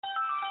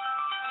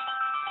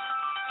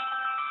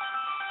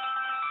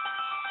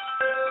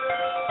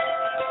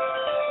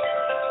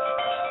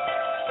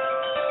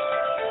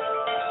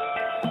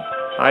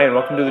Hi, and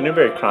welcome to the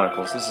Newbery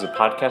Chronicles. This is a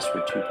podcast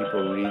where two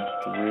people read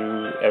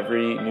through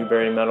every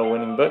Newbery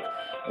Medal-winning book,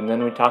 and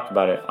then we talk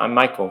about it. I'm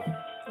Michael.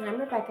 And I'm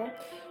Rebecca.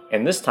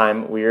 And this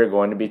time we are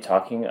going to be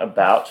talking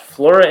about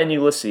Flora and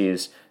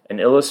Ulysses,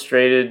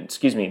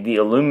 the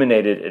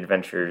Illuminated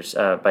Adventures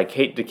by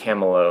Kate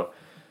DeCamillo.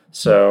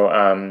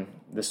 So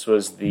this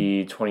was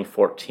the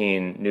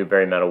 2014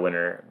 Newbery Medal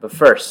winner. But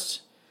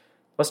first,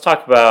 let's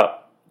talk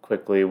about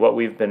quickly what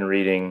we've been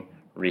reading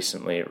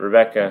recently.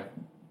 Rebecca,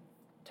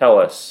 tell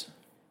us.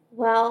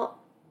 Well,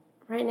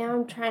 right now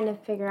I'm trying to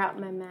figure out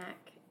my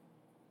Mac.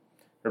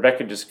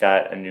 Rebecca just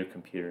got a new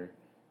computer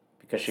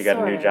because she got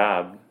a new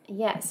job.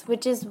 Yes,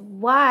 which is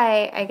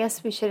why I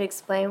guess we should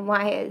explain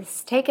why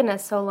it's taken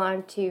us so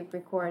long to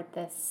record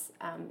this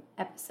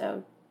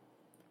episode.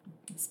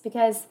 It's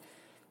because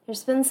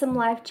there's been some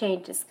life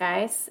changes,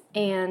 guys,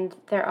 and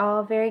they're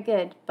all very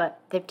good, but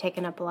they've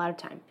taken up a lot of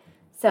time.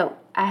 So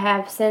I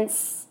have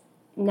since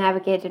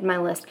navigated my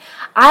list.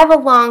 I have a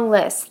long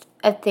list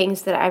of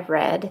things that I've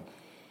read.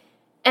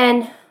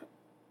 And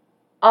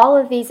all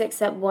of these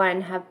except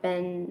one have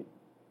been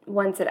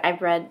ones that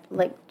I've read,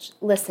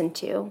 listened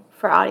to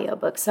for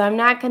audiobooks. So I'm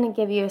not going to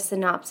give you a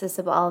synopsis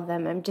of all of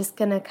them. I'm just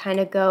going to kind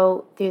of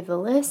go through the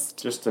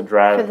list. Just to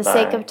drive for the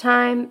sake of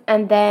time.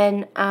 And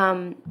then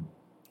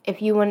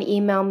if you want to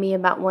email me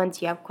about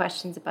ones you have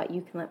questions about,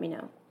 you can let me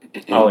know.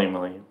 I'll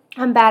email you.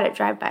 I'm bad at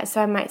drive-by,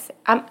 so I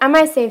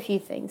might say a few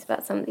things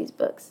about some of these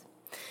books.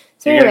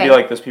 So you're anyway, going to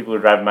be like those people who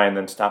drive by and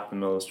then stop in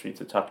the middle of the street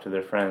to talk to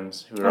their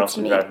friends who are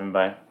also driving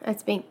by.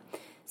 That's me.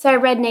 So I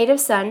read Native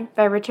Son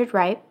by Richard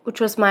Wright,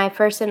 which was my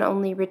first and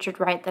only Richard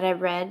Wright that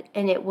I've read,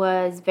 and it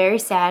was very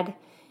sad.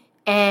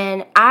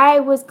 And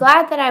I was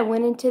glad that I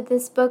went into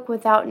this book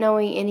without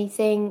knowing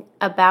anything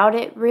about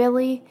it,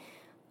 really.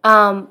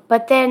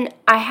 But then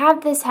I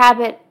have this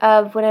habit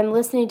of, when I'm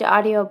listening to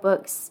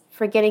audiobooks,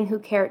 forgetting who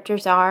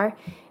characters are.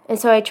 And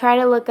so I try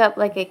to look up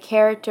like a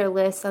character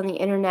list on the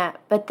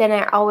internet, but then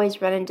I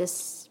always run into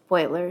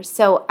spoilers.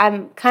 So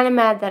I'm kind of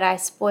mad that I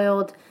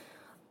spoiled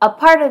a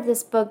part of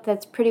this book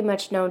that's pretty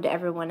much known to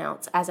everyone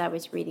else as I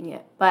was reading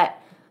it. But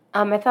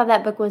I thought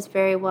that book was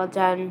very well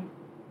done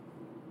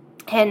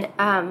and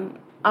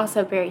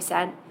also very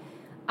sad.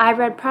 I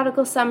read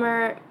Prodigal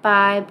Summer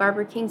by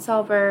Barbara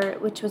Kingsolver,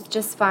 which was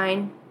just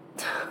fine.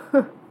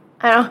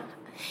 It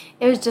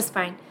was just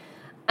fine.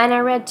 And I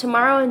read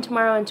Tomorrow and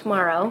Tomorrow and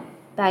Tomorrow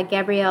by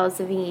Gabrielle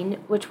Zavine,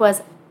 which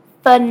was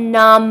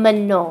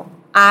phenomenal.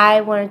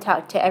 I want to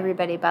talk to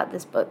everybody about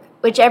this book,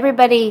 which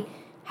everybody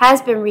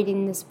has been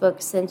reading this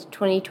book since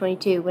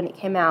 2022 when it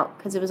came out,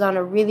 because it was on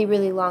a really,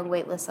 really long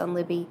wait list on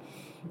Libby.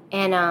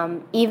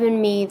 And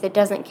even me that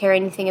doesn't care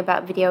anything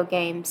about video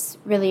games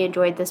really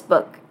enjoyed this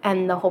book,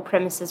 and the whole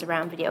premise is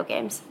around video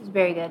games. It was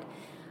very good.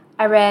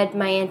 I read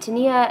My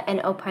Antonia and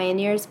O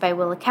Pioneers by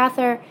Willa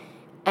Cather,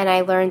 and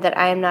I learned that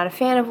I am not a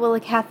fan of Willa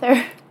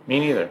Cather. Me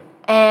neither.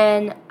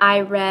 And I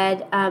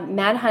read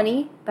Mad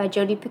Honey by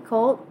Jodi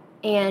Picoult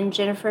and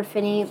Jennifer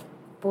Finney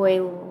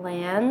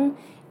Boylan.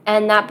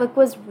 And that book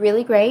was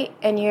really great.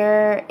 And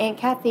your Aunt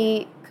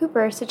Kathy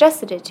Cooper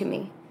suggested it to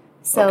me.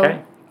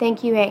 So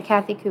Thank you, Aunt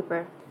Kathy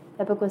Cooper.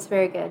 That book was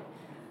very good.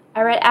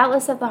 I read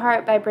Atlas of the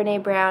Heart by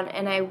Brene Brown,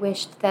 and I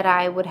wished that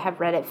I would have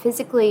read it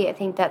physically. I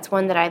think that's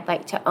one that I'd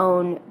like to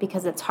own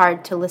because it's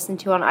hard to listen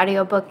to on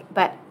audiobook,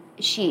 but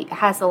she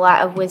has a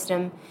lot of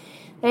wisdom.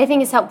 And I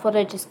think it's helpful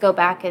to just go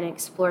back and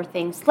explore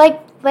things.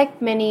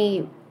 Like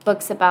many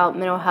books about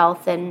mental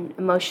health and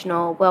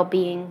emotional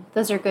well-being,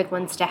 those are good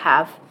ones to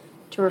have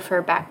to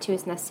refer back to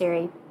as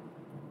necessary.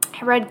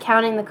 I read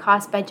Counting the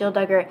Cost by Jill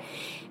Duggar,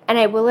 and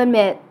I will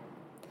admit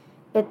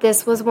that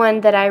this was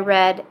one that I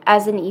read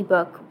as an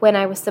ebook when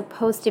I was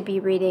supposed to be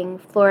reading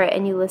Flora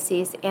and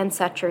Ulysses and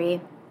Sutchery,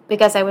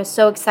 because I was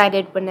so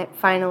excited when it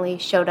finally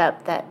showed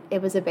up that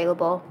it was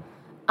available.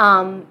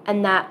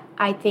 And that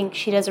I think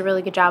she does a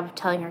really good job of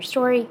telling her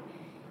story.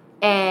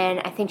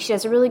 And I think she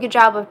does a really good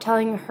job of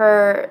telling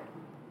her,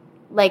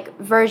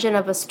 version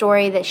of a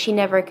story that she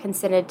never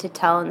consented to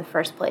tell in the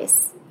first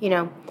place,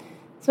 So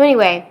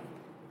anyway,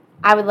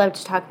 I would love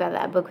to talk about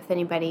that book with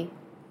anybody,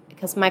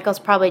 because Michael's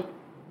probably,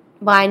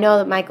 I know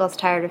that Michael's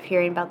tired of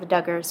hearing about the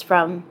Duggars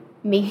from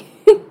me,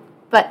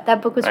 but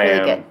that book was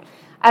really good.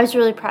 I was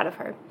really proud of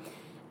her.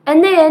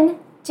 And then,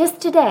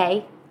 just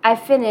today, I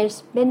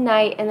finished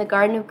Midnight in the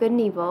Garden of Good and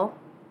Evil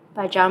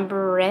by John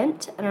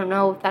Brent. I don't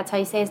know if that's how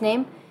you say his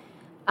name.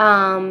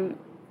 And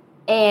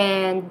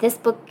this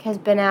book has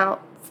been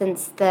out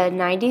since the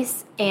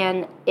 90s.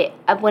 And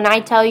when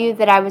I tell you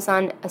that I was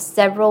on a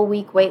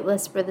several-week wait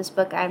list for this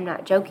book, I'm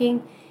not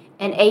joking.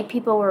 And 8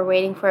 people were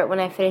waiting for it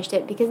when I finished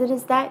it because it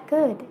is that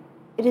good.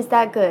 It is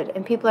that good.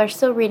 And people are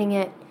still reading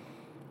it.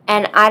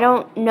 And I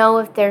don't know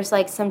if there's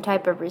some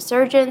type of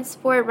resurgence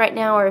for it right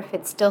now or if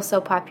it's still so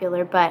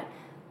popular, but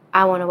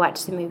I want to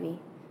watch the movie.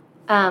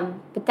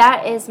 But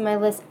that is my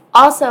list.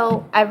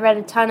 Also, I've read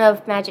a ton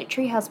of Magic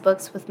Treehouse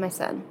books with my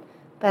son,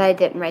 but I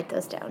didn't write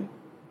those down.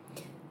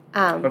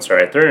 That's all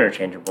right. They're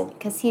interchangeable.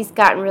 Because he's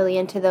gotten really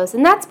into those.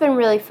 And that's been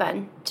really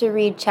fun to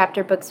read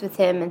chapter books with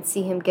him and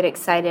see him get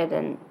excited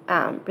and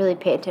really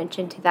pay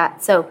attention to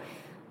that. So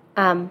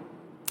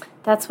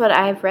that's what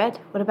I've read.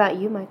 What about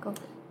you, Michael?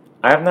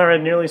 I have not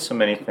read nearly so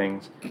many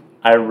things.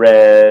 I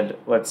read,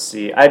 let's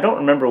see, I don't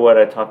remember what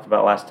I talked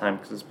about last time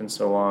because it's been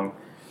so long.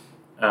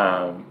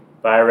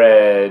 But I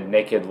read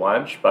Naked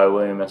Lunch by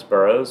William S.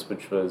 Burroughs,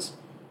 which was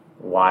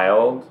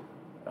wild.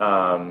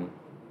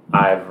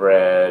 I've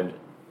read,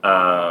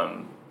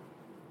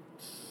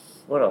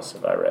 what else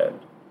have I read?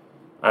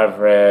 I've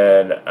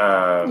read...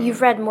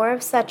 You've read more of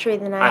Suttree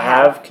than I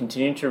have. I have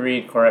continued to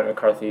read Cormac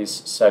McCarthy's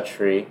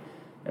Suttree,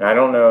 and I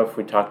don't know if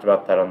we talked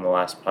about that on the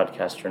last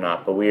podcast or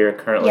not, but we are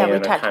currently in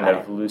a kind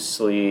of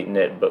loosely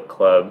knit book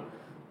club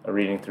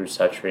reading through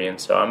Suttree,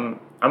 and so I'm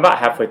about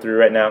halfway through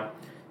right now,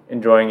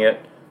 enjoying it.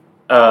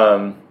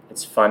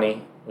 It's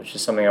funny, which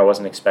is something I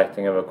wasn't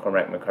expecting of a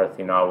Cormac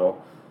McCarthy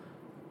novel.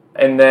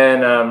 And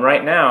then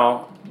right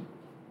now,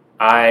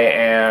 I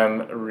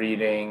am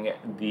reading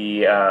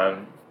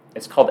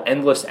it's called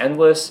Endless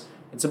Endless.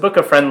 It's a book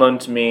a friend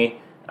loaned to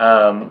me,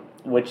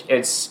 which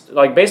it's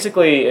like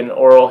basically an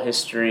oral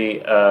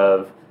history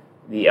of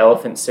the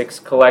Elephant Six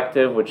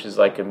Collective, which is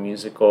like a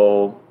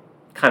musical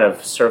kind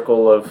of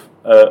circle of,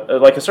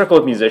 like a circle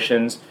of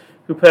musicians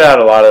who put out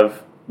a lot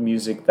of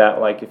music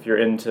that, like, if you're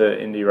into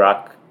indie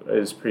rock,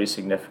 is pretty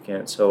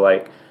significant. So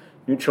like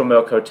Neutral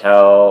Milk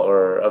Hotel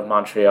or Of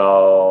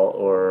Montreal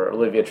or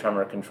Olivia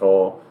Tremor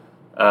Control.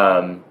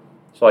 So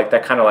like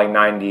that kind of like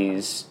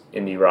 90s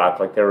indie rock,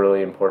 like they're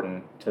really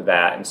important to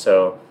that. And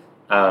so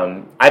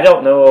I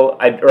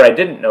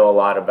didn't know a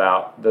lot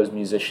about those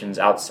musicians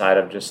outside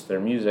of just their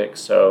music.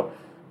 So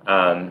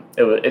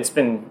it's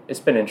been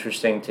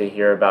interesting to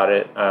hear about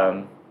it.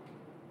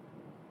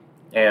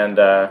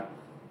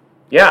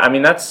 Yeah, I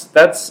mean,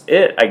 that's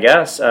it, I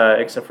guess,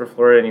 except for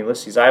Flora and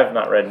Ulysses. I have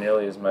not read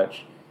nearly as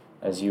much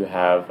as you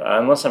have,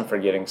 unless I'm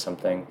forgetting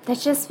something.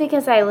 That's just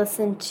because I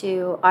listen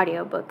to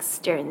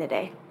audiobooks during the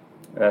day.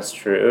 That's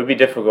true. It would be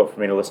difficult for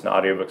me to listen to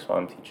audiobooks while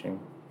I'm teaching.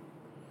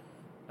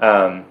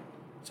 So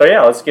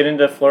yeah, let's get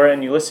into Flora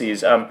and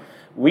Ulysses.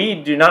 We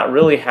do not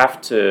really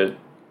have to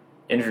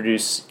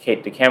introduce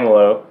Kate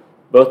DeCamillo,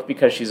 both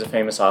because she's a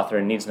famous author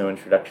and needs no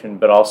introduction,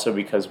 but also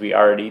because we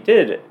already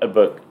did a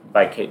book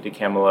by Kate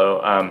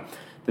DeCamillo,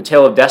 The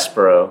Tale of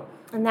Despero.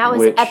 And that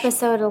was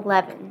episode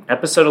 11.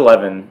 Episode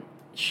 11.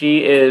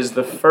 She is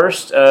the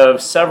first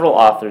of several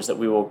authors that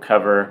we will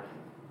cover.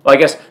 Well, I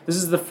guess this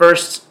is the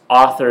first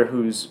author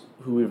who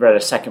we've read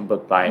a second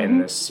book by in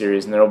this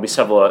series, and there will be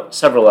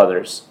several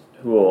others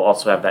who will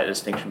also have that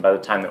distinction by the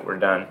time that we're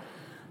done.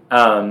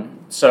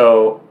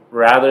 So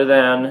rather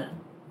than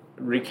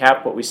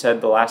recap what we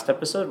said the last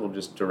episode, we'll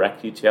just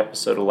direct you to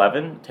episode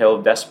 11, Tale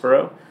of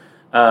Despero.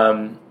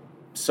 I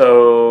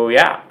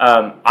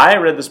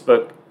read this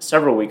book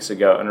several weeks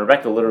ago, and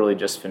Rebecca literally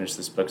just finished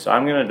this book, so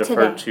I'm going to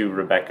defer to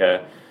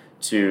Rebecca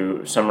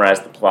to summarize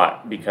the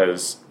plot,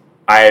 because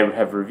I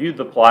have reviewed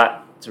the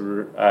plot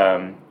to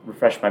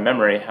refresh my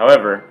memory.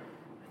 However,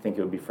 I think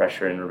it would be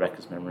fresher in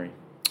Rebecca's memory.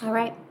 All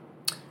right.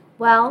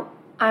 Well,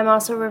 I'm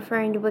also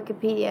referring to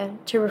Wikipedia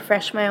to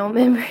refresh my own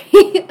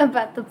memory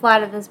about the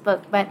plot of this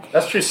book. But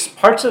that's true.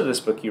 Parts of this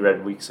book you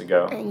read weeks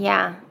ago.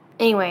 Yeah.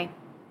 Anyway,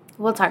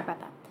 we'll talk about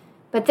that.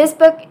 But this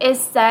book is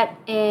set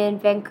in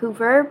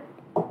Vancouver,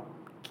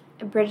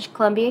 British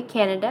Columbia,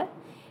 Canada.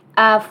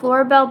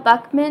 Flora Bell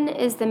Buckman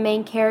is the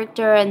main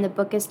character, and the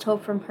book is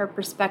told from her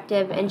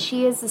perspective. And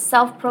she is a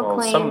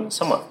self-proclaimed...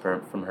 somewhat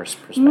from her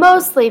perspective.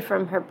 Mostly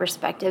from her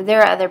perspective.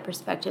 There are other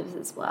perspectives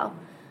as well.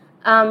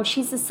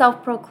 She's a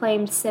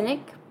self-proclaimed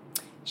cynic.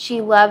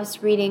 She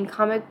loves reading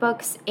comic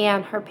books,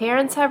 and her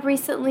parents have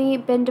recently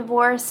been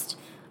divorced.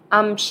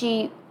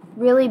 She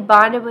really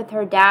bonded with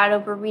her dad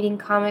over reading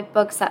comic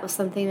books. That was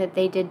something that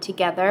they did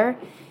together.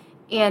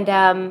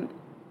 And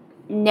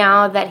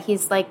now that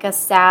he's like a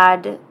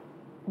sad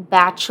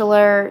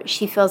bachelor,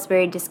 she feels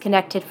very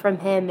disconnected from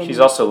him. And she's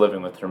also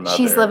living with her mother.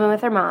 She's living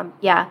with her mom,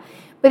 yeah.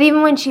 But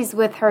even when she's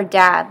with her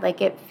dad,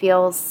 like, it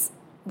feels,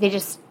 they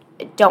just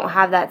don't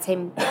have that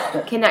same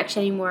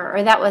connection anymore,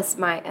 or that was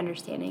my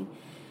understanding.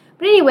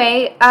 But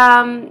anyway,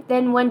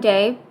 then one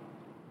day,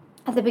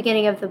 at the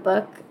beginning of the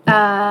book,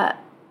 a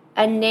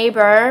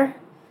neighbor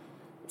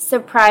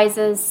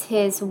surprises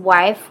his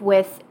wife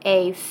with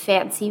a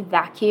fancy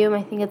vacuum.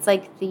 I think it's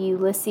like the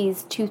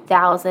Ulysses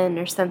 2000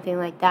 or something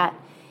like that.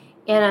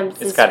 And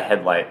it's got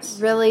headlights.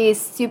 Really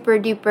super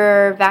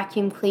duper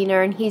vacuum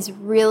cleaner, and he's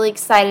really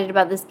excited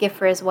about this gift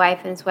for his wife,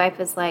 and his wife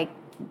is like,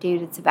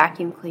 dude, it's a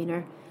vacuum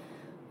cleaner.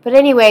 But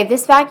anyway,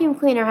 this vacuum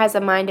cleaner has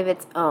a mind of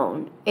its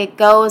own. It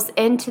goes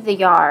into the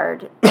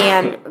yard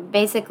and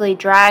basically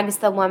drags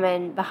the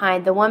woman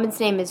behind. The woman's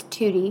name is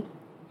Tootie.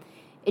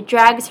 It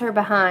drags her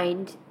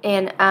behind,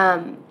 and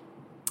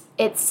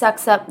it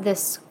sucks up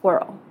this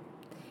squirrel.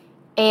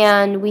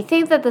 And we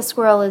think that the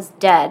squirrel is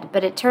dead,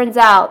 but it turns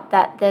out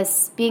that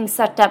this being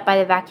sucked up by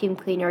the vacuum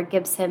cleaner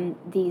gives him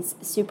these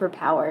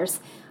superpowers.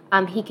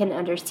 He can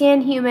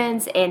understand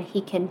humans, and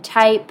he can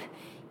type,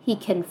 he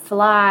can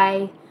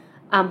fly.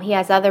 He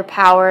has other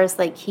powers,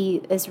 like he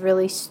is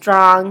really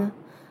strong.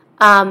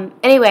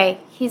 Anyway,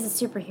 he's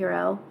a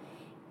superhero.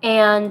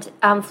 And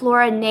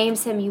Flora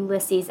names him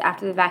Ulysses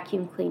after the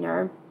vacuum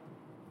cleaner.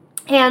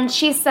 And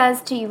she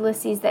says to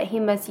Ulysses that he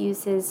must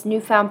use his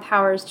newfound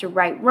powers to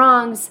right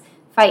wrongs,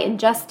 fight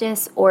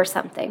injustice, or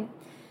something.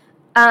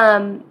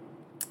 And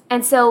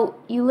so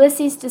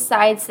Ulysses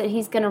decides that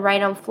he's going to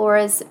write on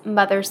Flora's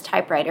mother's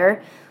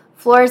typewriter.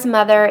 Flora's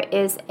mother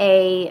is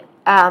a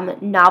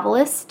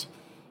novelist,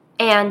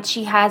 and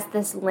she has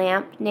this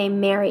lamp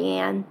named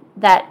Marianne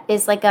that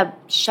is like a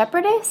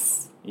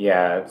shepherdess.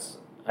 Yeah,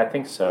 I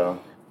think so.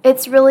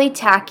 It's really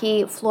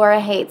tacky. Flora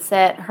hates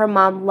it. Her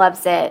mom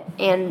loves it.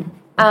 And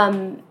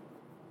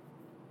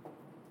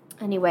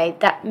anyway,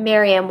 that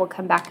Marianne will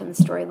come back in the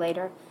story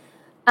later.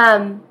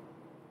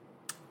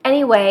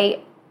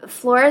 Anyway,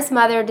 Flora's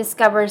mother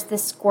discovers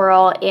this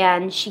squirrel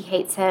and she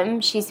hates him.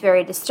 She's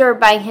very disturbed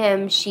by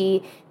him.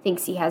 She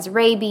thinks he has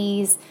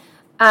rabies.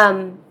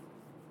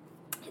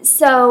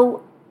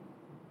 So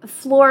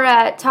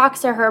Flora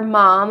talks to her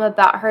mom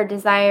about her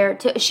desire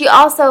to... She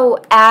also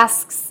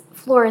asks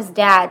Flora's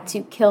dad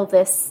to kill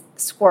this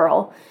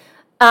squirrel.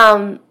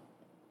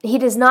 He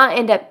does not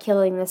end up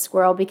killing the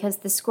squirrel because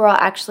the squirrel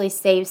actually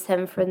saves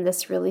him from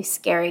this really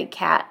scary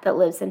cat that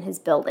lives in his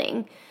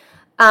building.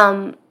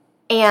 And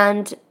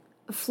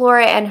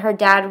Flora and her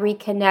dad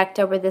reconnect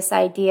over this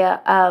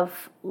idea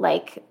of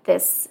like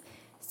this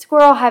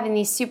squirrel having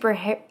these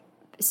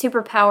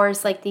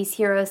superpowers like these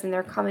heroes in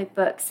their comic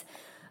books.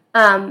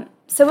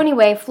 So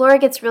anyway, Flora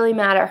gets really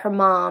mad at her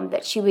mom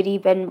that she would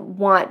even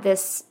want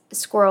this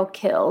squirrel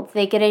killed.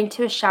 They get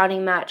into a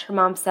shouting match. Her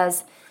mom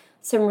says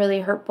some really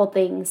hurtful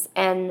things,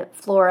 and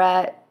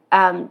Flora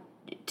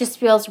just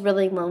feels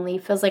really lonely,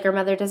 feels like her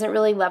mother doesn't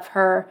really love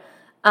her.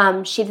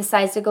 She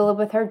decides to go live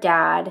with her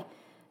dad.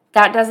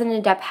 That doesn't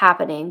end up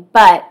happening,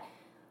 but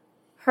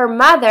her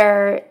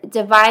mother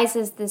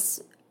devises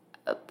this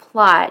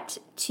plot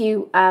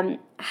to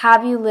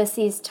have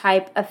Ulysses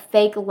type a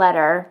fake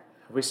letter.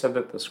 Have we said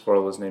that the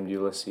squirrel is named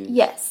Ulysses?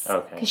 Yes.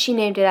 Okay. Because she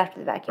named it after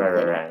the vacuum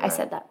cleaner. Right. I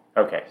said that.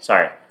 Okay,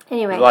 sorry.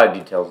 Anyway. There's a lot of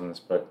details in this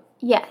book.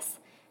 Yes.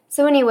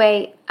 So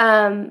anyway,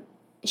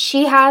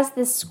 she has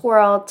this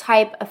squirrel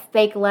type a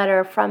fake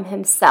letter from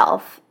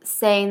himself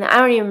saying that, I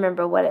don't even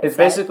remember what it says. It's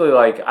basically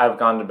like, I've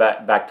gone to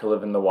back to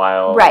live in the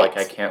wild. Right. Like,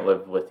 I can't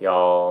live with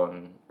y'all.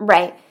 And...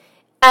 Right.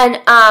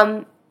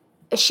 And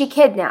she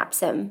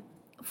kidnaps him.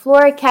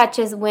 Flora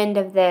catches wind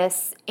of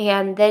this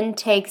and then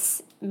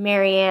takes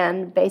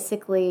Marianne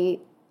basically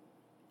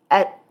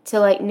to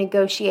like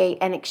negotiate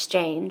an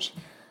exchange.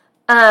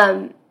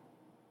 And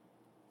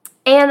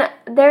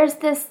there's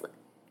this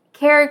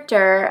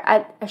character,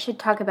 I should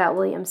talk about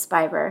William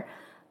Spiver.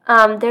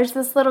 There's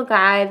this little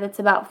guy that's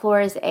about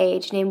Flora's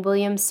age named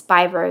William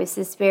Spiver. He's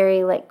this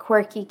very like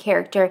quirky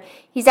character.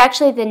 He's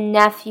actually the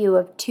nephew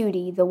of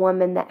Tootie, the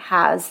woman that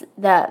has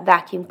the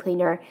vacuum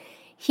cleaner.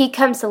 He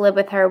comes to live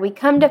with her. We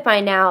come to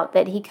find out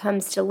that he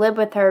comes to live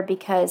with her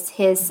because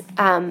his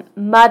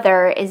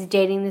mother is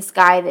dating this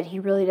guy that he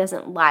really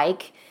doesn't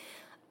like.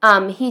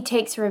 He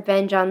takes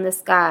revenge on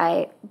this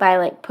guy by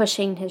like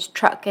pushing his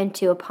truck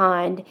into a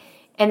pond,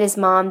 and his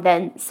mom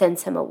then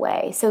sends him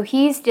away. So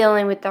he's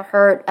dealing with the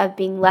hurt of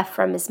being left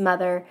from his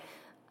mother,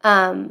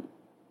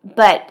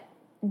 but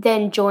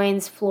then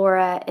joins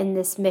Flora in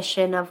this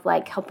mission of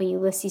like helping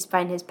Ulysses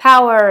find his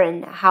power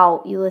and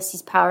how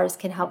Ulysses' powers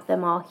can help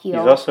them all heal.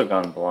 He's also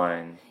gone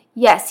blind.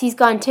 Yes, he's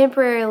gone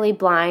temporarily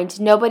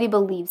blind. Nobody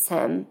believes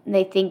him.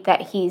 They think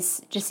that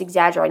he's just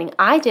exaggerating.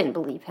 I didn't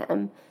believe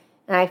him.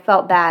 And I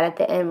felt bad at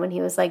the end when he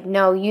was like,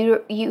 no,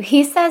 you.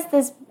 He says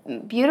this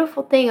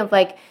beautiful thing of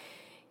like,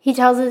 he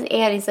tells his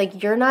aunt, he's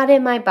like, you're not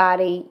in my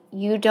body.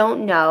 You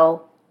don't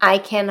know. I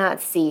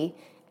cannot see.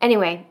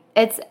 Anyway,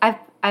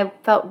 I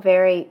felt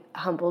very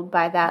humbled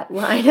by that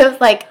line of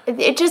like,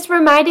 it just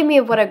reminded me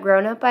of what a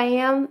grown-up I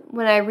am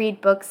when I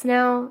read books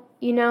now,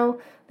 you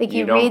know? Like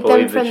you don't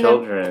believe the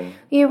children.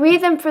 You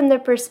read them from the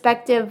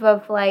perspective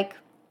of like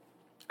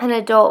an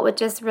adult,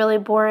 which is really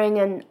boring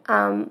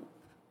and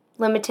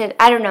limited.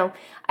 I don't know.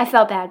 I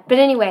felt bad. But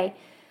anyway,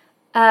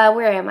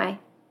 where am I?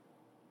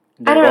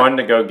 They're going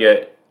to go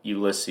get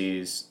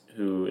Ulysses,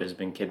 who has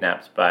been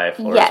kidnapped by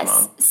Flora's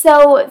mom.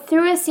 So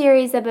through a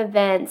series of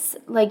events,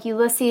 like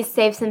Ulysses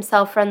saves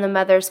himself from the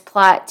mother's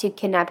plot to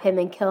kidnap him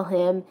and kill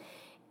him.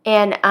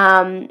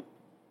 And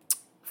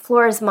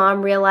Flora's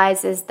mom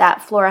realizes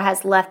that Flora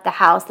has left the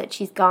house, that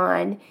she's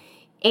gone.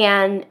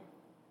 And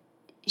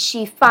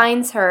she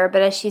finds her,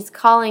 but as she's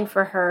calling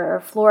for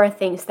her, Flora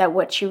thinks that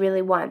what she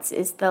really wants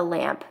is the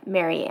lamp,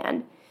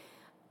 Marianne.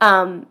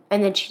 And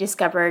then she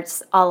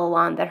discovers all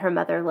along that her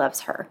mother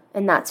loves her,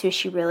 and that's who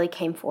she really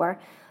came for.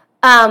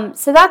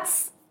 So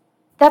that's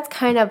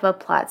kind of a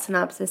plot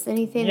synopsis.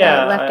 Anything that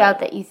I left out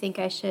that you think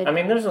I should? I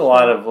mean, there's a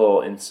lot of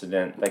little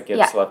incident that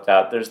gets left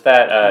out. There's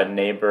that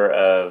neighbor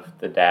of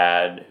the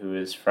dad who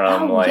is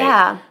from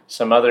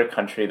some other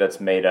country that's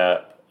made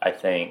up, I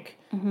think.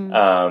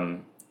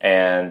 Mm-hmm.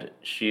 And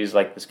she's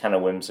like this kind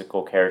of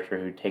whimsical character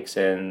who takes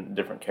in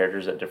different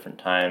characters at different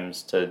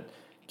times to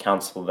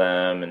counsel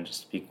them and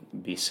just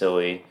be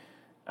silly.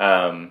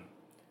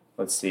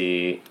 Let's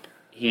see.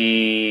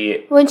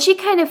 When she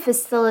kind of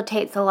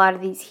facilitates a lot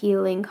of these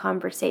healing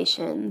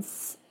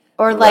conversations,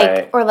 or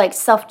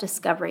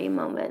self-discovery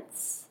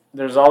moments.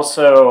 There's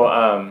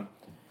also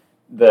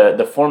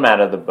the format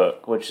of the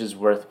book, which is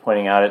worth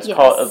pointing out. It's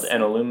called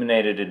an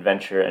illuminated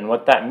adventure, and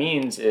what that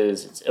means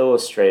is it's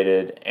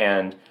illustrated,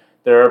 and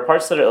there are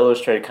parts that are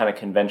illustrated kind of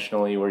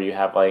conventionally, where you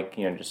have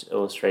just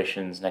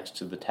illustrations next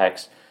to the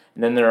text,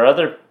 and then there are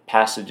other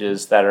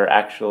passages that are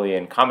actually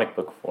in comic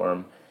book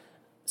form.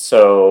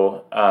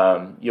 So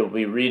you'll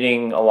be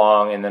reading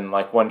along, and then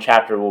one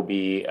chapter will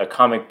be a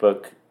comic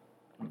book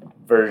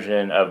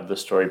version of the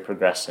story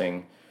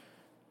progressing.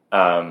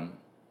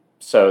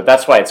 So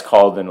that's why it's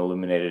called an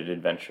illuminated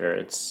adventure.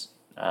 It's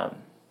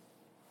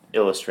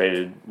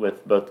illustrated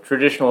with both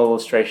traditional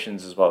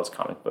illustrations as well as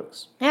comic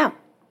books. Yeah.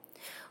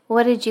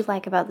 What did you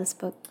like about this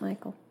book,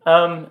 Michael?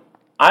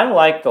 I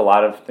liked a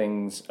lot of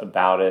things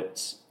about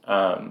it,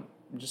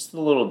 just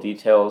the little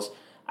details.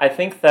 I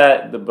think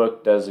that the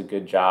book does a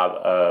good job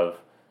of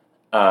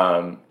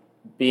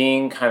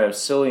being kind of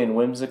silly and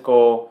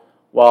whimsical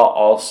while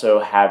also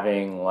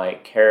having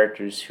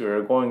characters who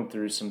are going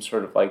through some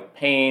sort of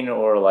pain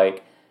or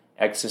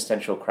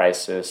existential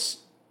crisis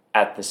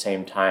at the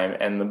same time.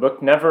 And the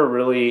book never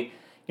really,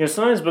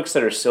 sometimes books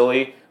that are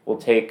silly will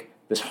take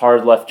this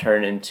hard left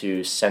turn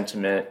into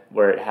sentiment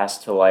where it has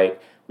to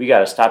we got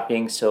to stop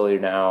being silly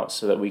now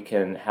so that we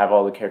can have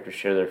all the characters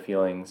share their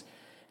feelings.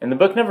 And the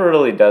book never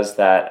really does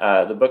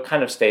that. The book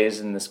kind of stays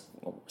in this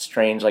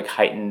strange,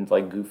 heightened,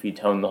 goofy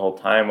tone the whole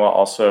time, while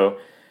also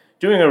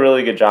doing a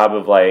really good job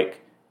of,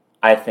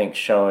 I think,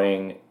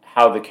 showing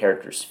how the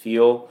characters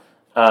feel.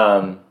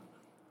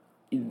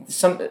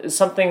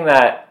 Something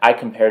that I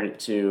compared it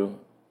to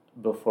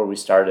before we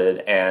started,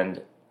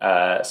 and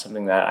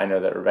something that I know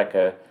that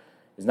Rebecca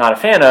is not a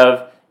fan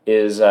of,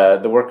 is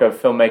the work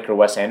of filmmaker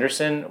Wes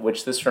Anderson,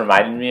 which this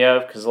reminded me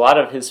of, because a lot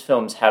of his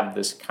films have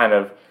this kind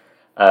of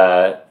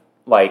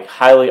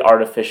highly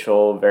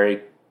artificial,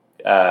 very,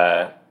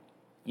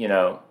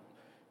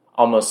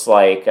 almost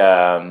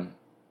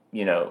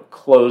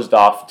closed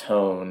off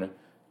tone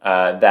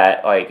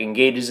that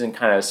engages in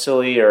kind of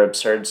silly or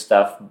absurd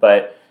stuff,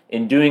 but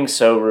in doing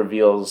so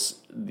reveals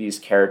these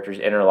characters'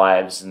 inner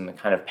lives and the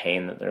kind of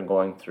pain that they're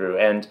going through.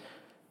 And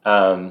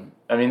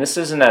this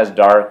isn't as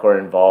dark or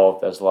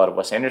involved as a lot of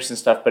Wes Anderson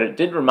stuff, but it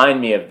did remind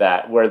me of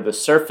that, where the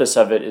surface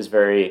of it is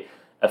very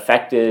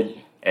affected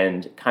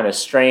and kind of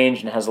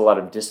strange and has a lot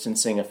of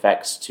distancing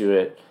effects to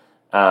it.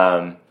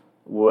 And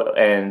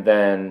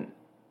then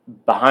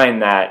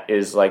behind that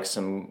is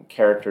some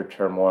character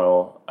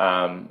turmoil,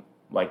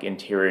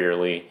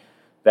 interiorly,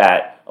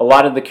 that a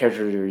lot of the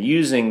characters are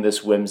using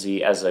this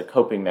whimsy as a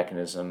coping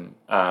mechanism.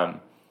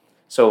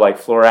 So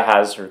Flora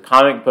has her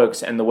comic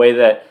books, and the way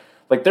that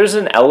there's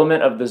an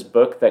element of this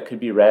book that could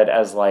be read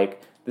as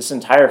this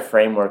entire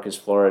framework is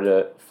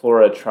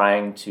Flora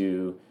trying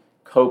to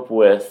cope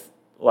with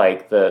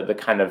the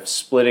kind of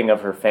splitting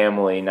of her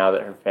family now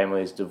that her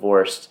family is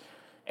divorced,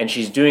 and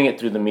she's doing it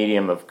through the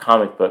medium of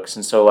comic books.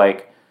 And so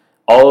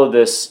all of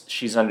this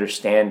she's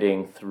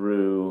understanding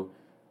through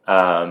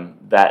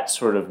that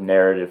sort of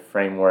narrative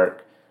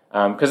framework,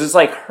 because it's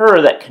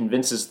her that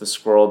convinces the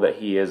squirrel that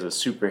he is a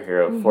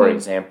superhero, for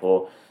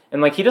example.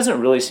 And he doesn't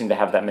really seem to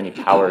have that many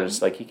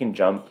powers. He can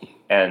jump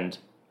and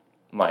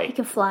he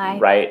can fly,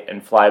 right,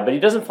 and fly, but he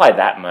doesn't fly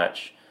that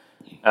much.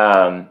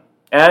 And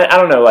I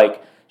don't know,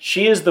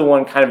 she is the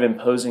one kind of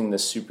imposing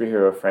this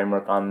superhero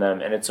framework on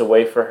them, and it's a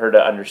way for her to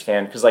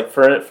understand, because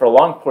for a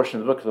long portion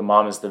of the book, the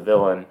mom is the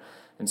villain,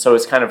 and so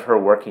it's kind of her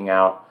working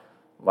out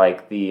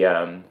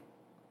the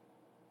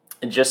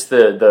just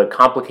the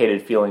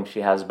complicated feeling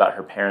she has about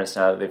her parents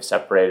now that they've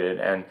separated,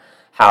 and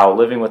how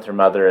living with her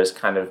mother has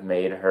kind of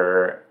made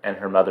her and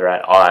her mother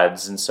at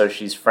odds. And so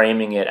she's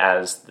framing it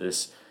as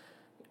this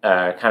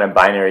kind of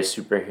binary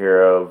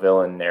superhero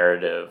villain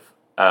narrative.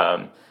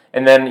 And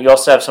then you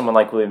also have someone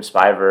like William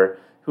Spiver,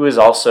 who is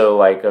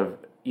also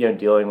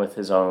dealing with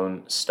his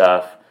own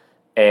stuff,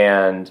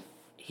 and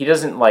he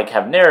doesn't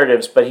have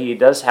narratives, but he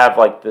does have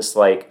this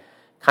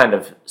kind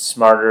of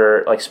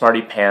smarter,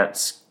 smarty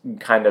pants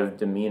kind of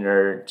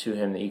demeanor to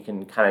him that you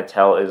can kind of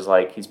tell is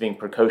he's being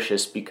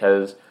precocious,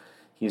 because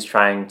he's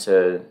trying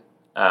to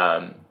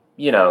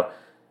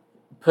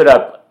put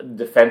up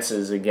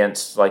defenses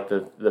against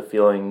the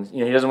feelings.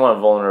 He doesn't want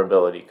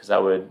vulnerability, because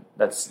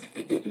that's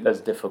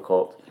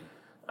difficult.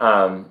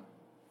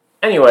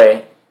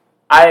 Anyway,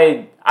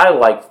 I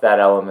liked that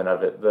element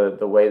of it,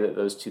 the way that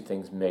those two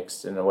things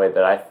mixed in a way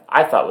that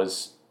I thought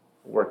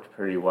worked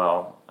pretty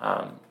well.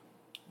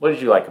 What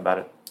did you like about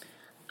it?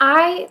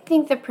 I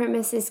think the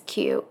premise is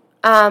cute.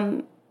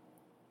 We'll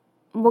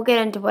get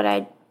into what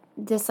I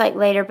dislike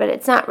later, but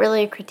it's not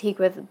really a critique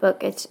with the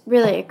book. It's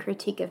really a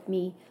critique of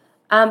me.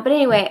 But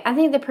anyway, I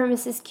think the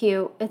premise is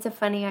cute. It's a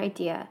funny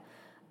idea.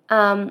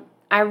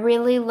 I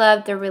really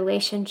love the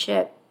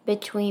relationship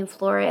between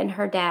Flora and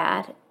her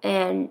dad,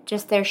 and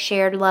just their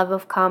shared love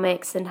of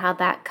comics and how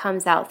that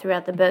comes out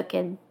throughout the book.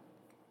 And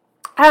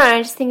I don't know,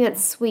 I just think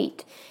that's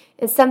sweet.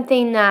 It's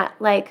something that,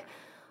 like,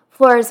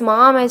 Flora's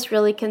mom is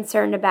really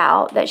concerned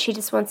about, that she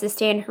just wants to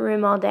stay in her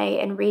room all day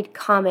and read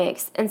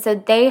comics. And so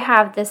they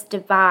have this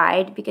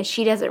divide because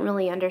she doesn't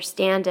really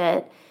understand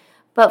it.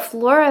 But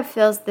Flora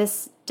feels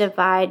this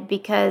divide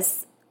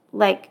because,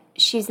 like,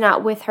 she's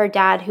not with her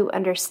dad who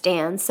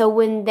understands. So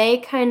when they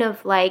kind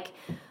of, like,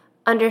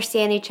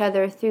 understand each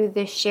other through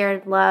this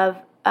shared love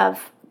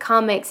of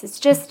comics,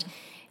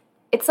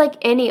 it's like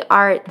any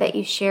art that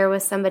you share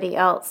with somebody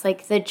else.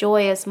 Like, the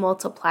joy is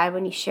multiplied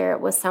when you share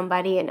it with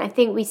somebody. And I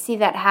think we see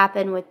that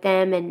happen with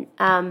them. And,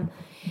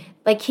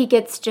 like, he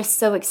gets just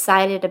so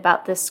excited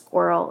about this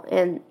squirrel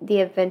and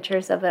the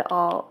adventures of it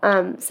all.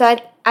 So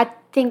I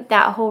think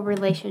that whole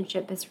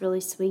relationship is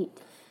really sweet.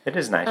 It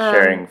is nice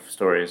sharing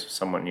stories with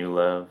someone you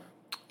love.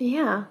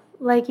 Yeah,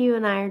 like you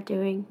and I are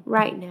doing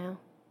right now.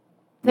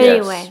 But yes,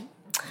 anyway.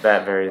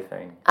 That very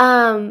thing.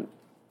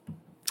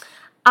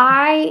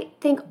 I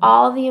think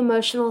all the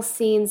emotional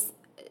scenes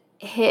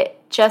hit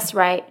just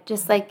right,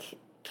 just like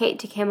Kate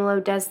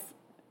DiCamillo does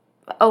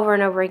over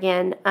and over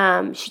again.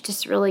 She's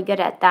just really good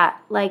at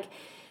that. Like,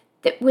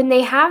 when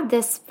they have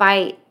this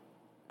fight,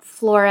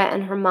 Flora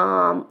and her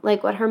mom,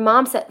 like what her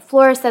mom said,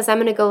 Flora says, I'm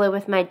going to go live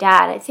with my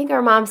dad. I think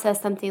her mom says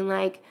something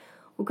like,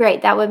 well,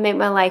 great, that would make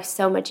my life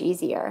so much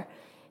easier.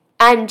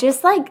 And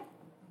just like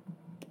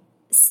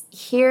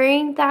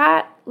hearing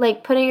that,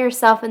 like putting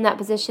yourself in that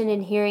position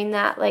and hearing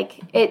that,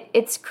 like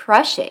it's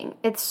crushing.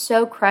 It's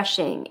so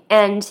crushing.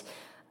 And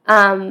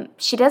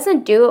she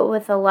doesn't do it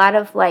with a lot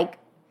of like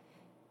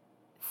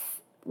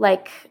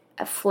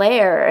a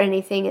flair or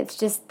anything. It's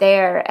just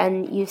there,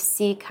 and you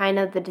see kind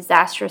of the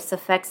disastrous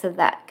effects of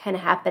that kind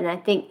of happen. I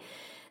think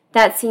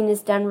that scene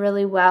is done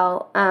really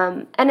well.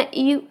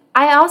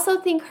 I also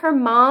think her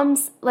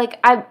mom's,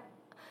 like,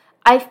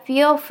 I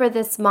feel for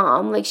this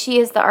mom. Like, she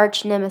is the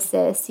arch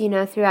nemesis,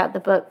 throughout the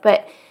book.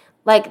 But,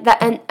 like,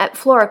 that, and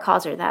Flora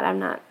calls her that. I'm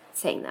not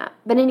saying that.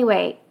 But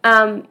anyway,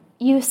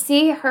 you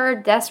see her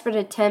desperate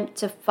attempt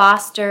to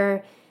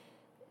foster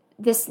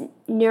this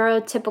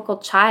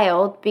neurotypical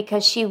child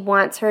because she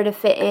wants her to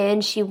fit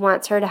in. She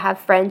wants her to have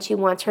friends. She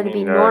wants her to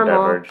be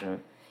normal.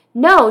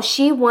 No,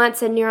 she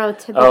wants a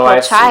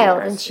neurotypical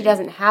child, and she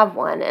doesn't have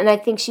one. And I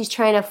think she's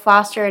trying to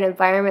foster an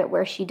environment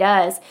where she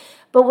does.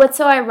 But what's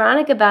so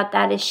ironic about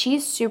that is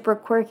she's super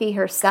quirky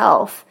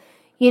herself,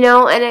 and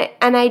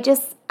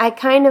I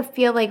kind of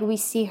feel like we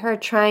see her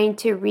trying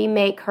to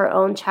remake her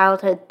own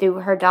childhood through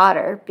her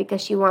daughter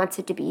because she wants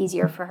it to be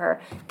easier for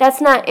her.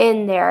 That's not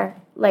in there,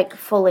 like,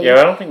 fully. Yeah,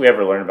 I don't think we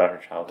ever learned about her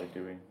childhood,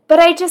 do we? But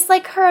I just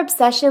like her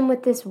obsession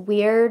with this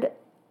weird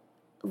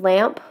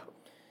lamp.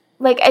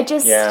 Like, that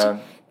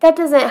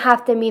doesn't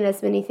have to mean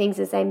as many things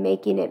as I'm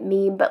making it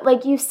mean. But,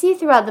 like, you see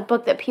throughout the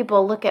book that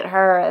people look at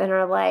her and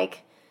are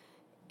like,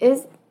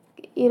 it's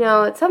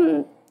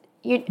something,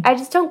 I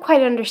just don't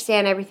quite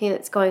understand everything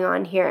that's going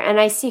on here. And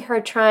I see her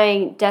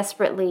trying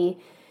desperately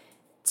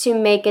to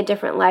make a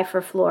different life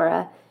for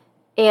Flora.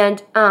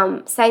 And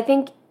so I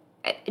think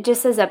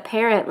just as a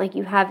parent, like,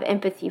 you have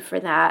empathy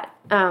for that,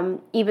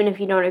 even if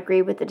you don't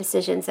agree with the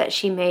decisions that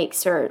she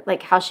makes or,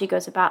 like, how she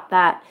goes about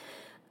that.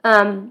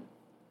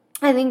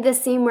 I think the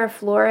scene where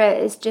Flora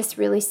is just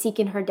really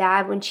seeking her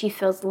dad when she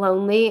feels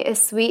lonely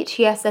is sweet.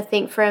 She has to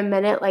think for a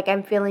minute, like,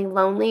 I'm feeling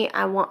lonely.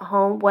 I want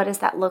home. What does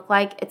that look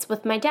like? It's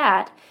with my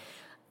dad.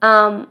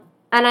 And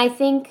I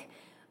think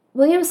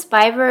William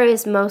Spiver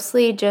is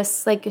mostly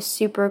just, like, a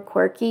super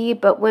quirky,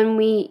 but when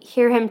we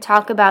hear him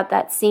talk about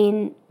that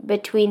scene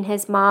between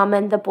his mom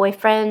and the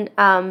boyfriend,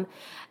 honestly,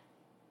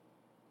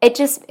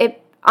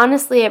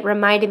 it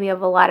reminded me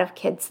of a lot of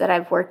kids that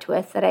I've worked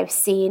with, that I've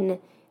seen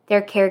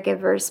their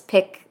caregivers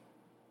pick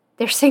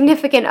their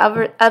significant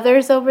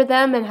others over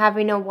them, and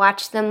having to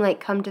watch them,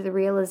 like, come to the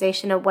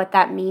realization of what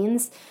that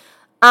means.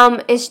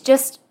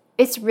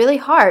 It's really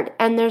hard,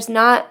 and there's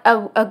not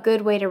a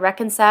good way to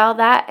reconcile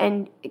that,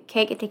 and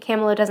Kate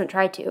DiCamillo doesn't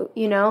try to,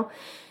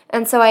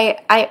 and so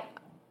I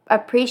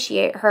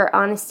appreciate her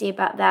honesty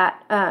about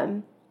that.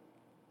 And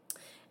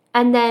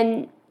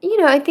then,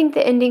 I think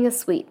the ending is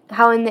sweet.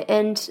 How in the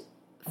end,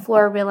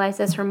 Flora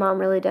realizes her mom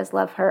really does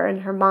love her,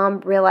 and her mom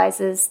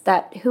realizes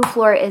that who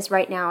Flora is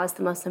right now is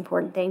the most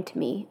important thing to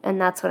me,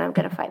 and that's what I'm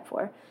going to fight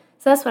for.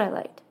 So that's what I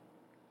liked.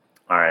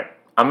 All right.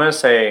 I'm going to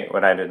say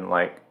what I didn't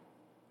like,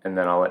 and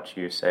then I'll let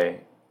you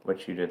say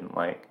what you didn't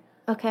like.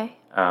 Okay.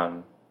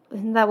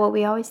 Isn't that what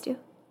we always do?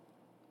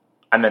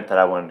 I meant that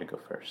I wanted to go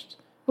first.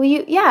 Well,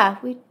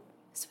 we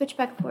switch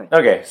back and forth.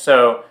 Okay,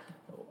 so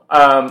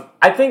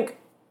I think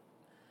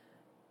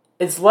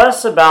it's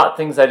less about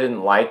things I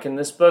didn't like in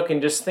this book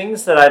and just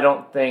things that I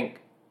don't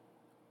think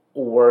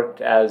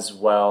worked as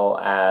well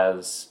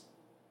as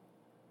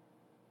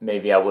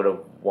maybe I would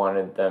have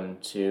wanted them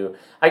to.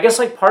 I guess,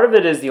 like, part of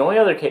it is the only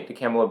other Kate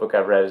DiCamillo book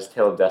I've read is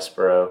Tale of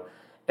Despero,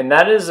 and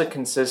that is a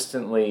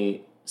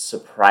consistently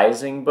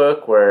surprising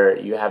book where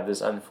you have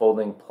this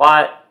unfolding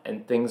plot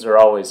and things are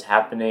always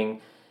happening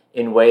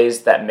in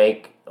ways that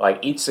make, like,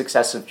 each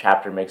successive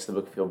chapter makes the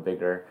book feel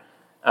bigger.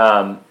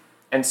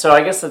 And so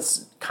I guess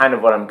that's kind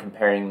of what I'm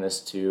comparing this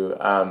to.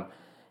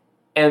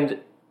 And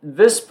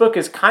this book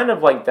is kind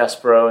of like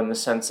Despero in the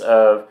sense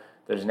of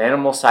there's an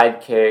animal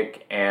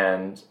sidekick,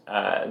 and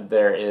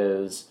there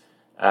is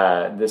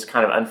this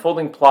kind of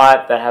unfolding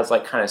plot that has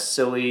like kind of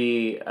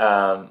silly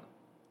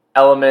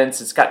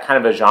elements. It's got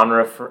kind of a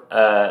genre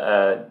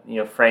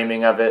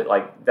framing of it.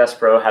 Like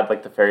Despero had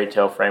like the fairy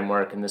tale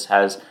framework, and this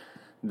has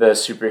the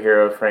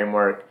superhero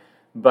framework.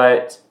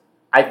 But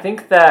I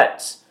think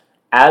that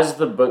as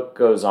the book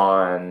goes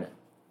on,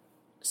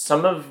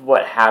 some of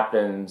what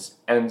happens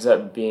ends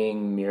up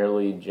being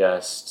merely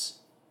just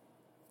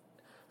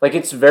like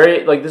it's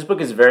very like this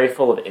book is very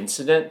full of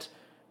incident,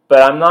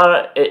 but I'm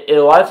not. It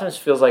a lot of times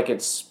feels like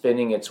it's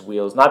spinning its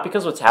wheels, not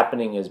because what's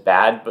happening is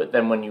bad, but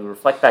then when you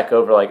reflect back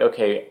over, like,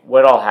 okay,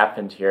 what all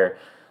happened here?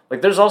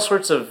 Like, there's all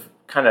sorts of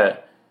kind of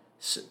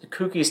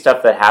kooky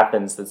stuff that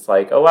happens that's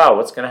like, oh wow,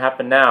 what's going to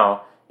happen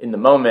now in the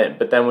moment?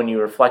 But then when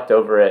you reflect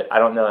over it, I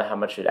don't know how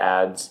much it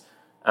adds.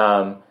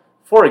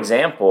 For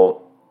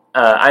example,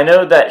 I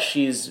know that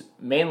she's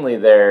mainly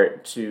there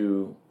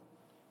to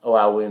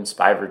allow William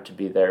Spiver to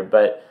be there,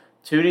 but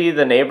Tootie,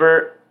 the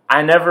neighbor,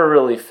 I never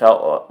really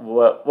felt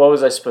what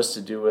was I supposed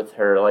to do with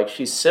her. Like,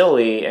 she's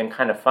silly and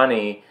kind of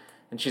funny,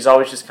 and she's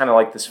always just kind of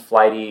like this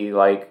flighty,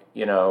 like,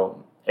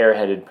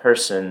 airheaded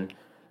person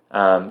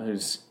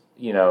who's,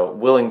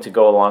 willing to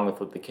go along with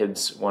what the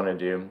kids want to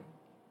do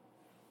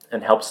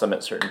and helps them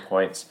at certain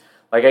points.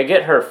 Like, I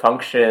get her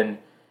function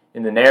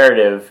in the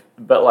narrative,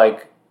 but,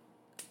 like,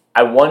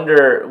 I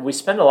wonder, we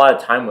spend a lot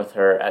of time with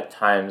her at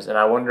times, and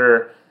I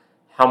wonder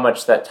how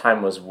much that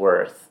time was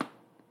worth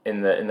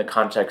in the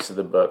context of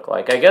the book.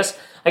 Like, I guess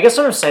what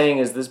I'm saying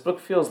is this book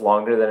feels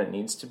longer than it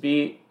needs to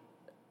be,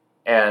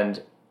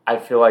 and I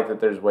feel like that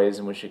there's ways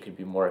in which it could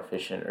be more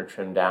efficient or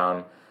trimmed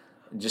down,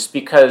 just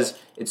because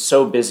it's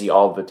so busy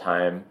all the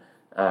time.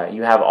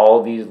 You have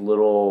all these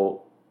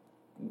little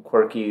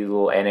quirky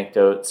little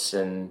anecdotes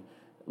and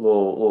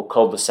little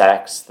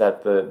cul-de-sacs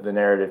that the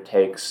narrative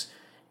takes,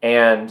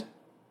 and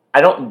I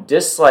don't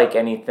dislike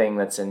anything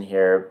that's in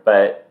here,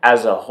 but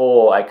as a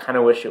whole, I kind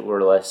of wish it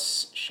were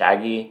less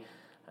shaggy.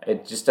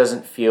 It just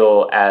doesn't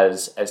feel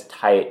as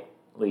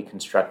tightly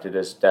constructed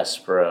as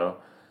Despero.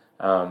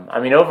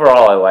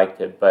 Overall, I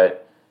liked it,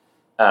 but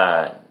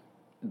by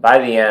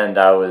the end,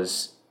 I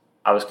was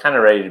kind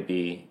of ready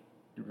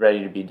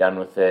to be done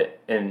with it,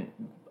 and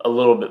a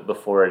little bit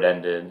before it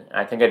ended.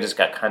 I think I just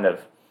got kind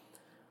of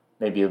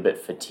maybe a bit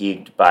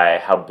fatigued by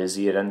how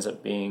busy it ends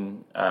up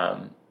being,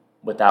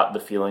 without the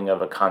feeling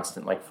of a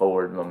constant like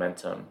forward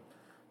momentum.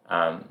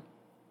 I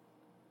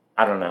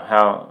don't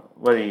know.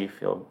 What do you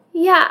feel?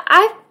 Yeah,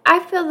 I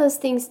feel those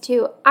things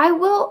too. I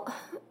will,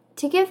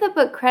 to give the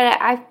book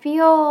credit, I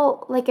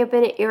feel like I've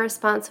been an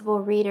irresponsible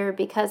reader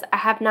because I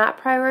have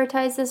not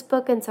prioritized this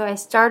book, and so I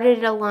started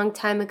it a long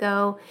time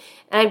ago,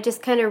 and I've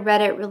just kind of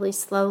read it really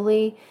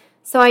slowly.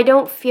 So I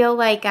don't feel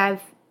like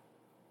I've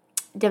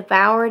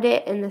devoured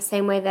it in the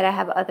same way that I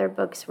have other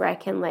books where I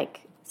can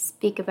like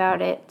speak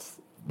about it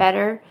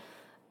better.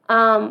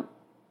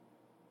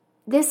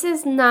 This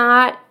is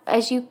not,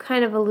 as you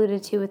kind of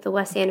alluded to with the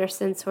Wes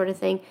Anderson sort of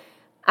thing,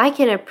 I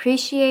can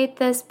appreciate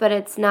this, but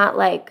it's not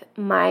like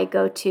my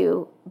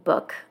go-to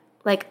book.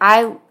 Like,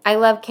 I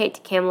love Kate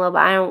DiCamillo, but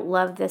I don't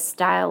love this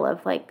style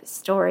of like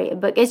story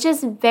book. It's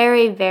just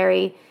very,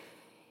 very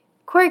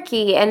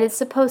quirky, and it's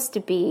supposed to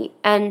be,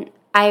 and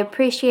I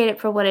appreciate it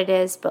for what it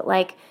is, but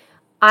like,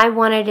 I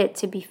wanted it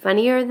to be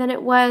funnier than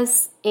it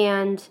was,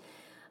 and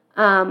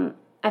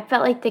I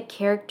felt like the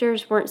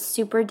characters weren't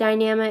super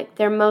dynamic.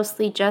 They're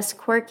mostly just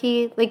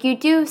quirky. Like, you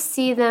do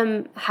see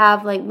them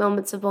have, like,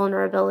 moments of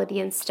vulnerability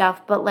and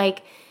stuff, but,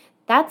 like,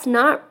 that's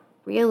not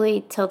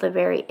really till the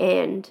very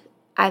end,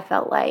 I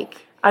felt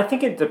like. I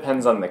think it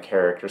depends on the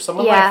character.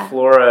 Someone like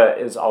Flora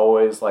is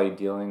always, like,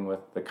 dealing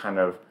with the kind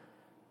of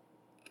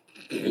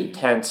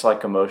intense,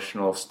 like,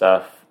 emotional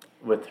stuff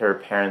with her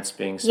parents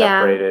being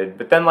separated. Yeah.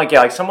 But then,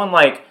 like, someone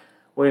like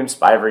William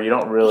Spiver, you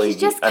don't really He's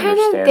just kind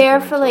of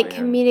there for, like,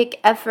 comedic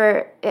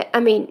effort.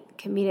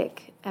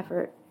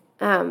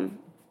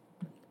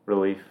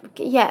 Relief.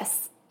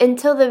 Yes,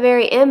 until the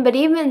very end. But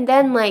even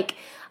then, like,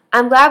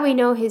 I'm glad we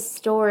know his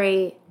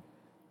story.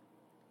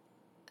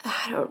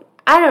 I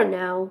don't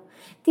know.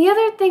 The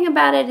other thing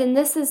about it, and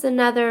this is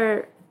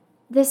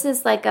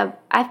like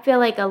I feel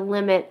like a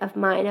limit of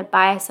mine, a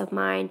bias of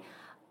mine.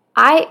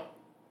 I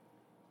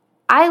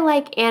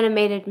like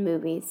animated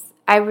movies.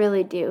 I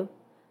really do.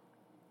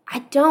 I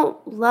don't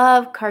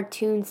love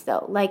cartoons,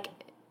 though. Like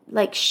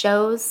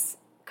shows,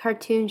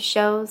 cartoon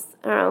shows.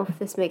 I don't know if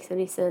this makes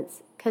any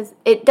sense, because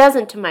it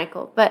doesn't to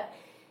Michael. But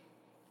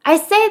I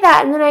say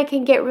that, and then I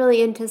can get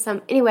really into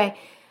some. Anyway,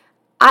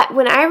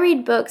 when I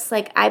read books,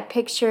 like, I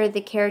picture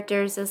the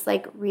characters as,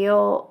 like,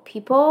 real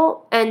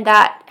people, and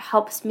that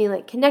helps me,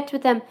 like, connect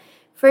with them.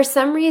 For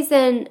some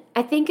reason,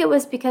 I think it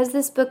was because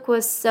this book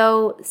was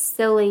so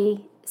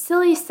silly.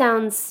 Silly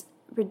sounds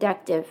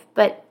reductive,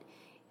 but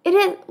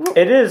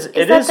it is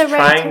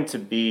trying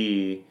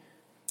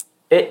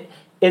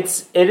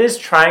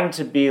to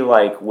be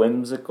like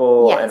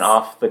whimsical, yes, and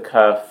off the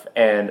cuff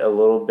and a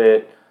little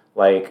bit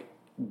like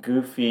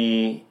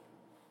goofy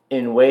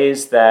in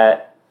ways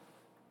that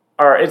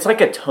are, it's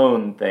like a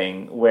tone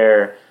thing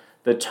where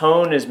the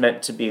tone is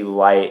meant to be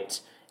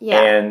light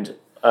and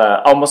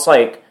almost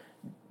like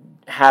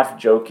half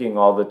joking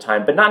all the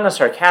time, but not in a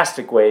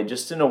sarcastic way,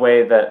 just in a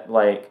way that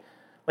like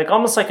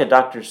almost like a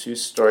Dr. Seuss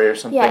story or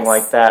something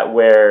like that,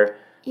 where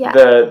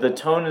the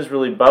tone is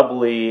really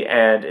bubbly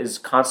and is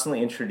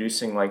constantly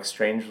introducing like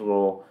strange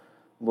little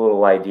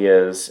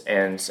ideas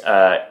and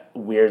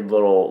weird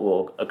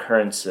little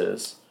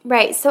occurrences.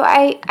 Right. So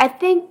I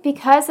think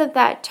because of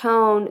that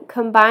tone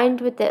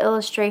combined with the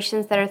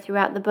illustrations that are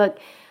throughout the book,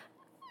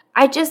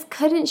 I just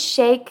couldn't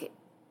shake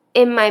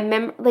in my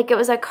memory, like it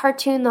was a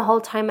cartoon the whole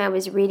time I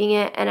was reading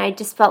it, and I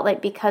just felt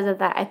like because of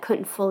that I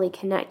couldn't fully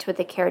connect with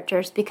the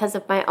characters because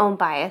of my own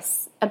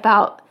bias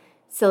about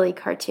silly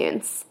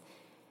cartoons.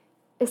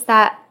 Is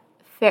that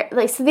fair?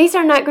 Like, so these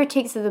are not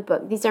critiques of the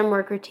book. These are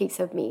more critiques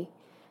of me.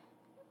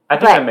 I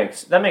think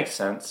that makes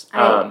sense.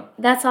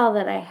 That's all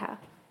that I have.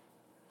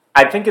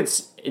 I think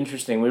it's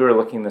interesting. We were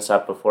looking this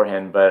up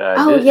beforehand, but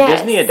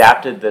Disney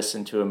adapted this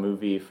into a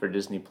movie for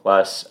Disney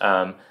Plus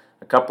a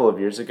couple of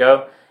years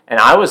ago. And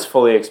I was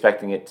fully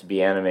expecting it to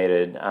be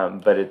animated,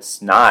 but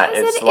it's not.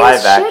 It's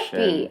live action. It should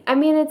be. I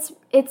mean,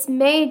 it's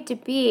made to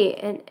be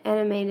an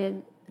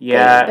animated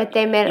thing, but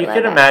they made it live action.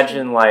 You could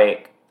imagine,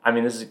 like, I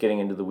mean, this is getting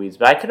into the weeds,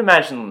 but I could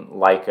imagine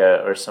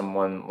Leica or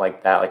someone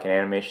like that, like an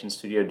animation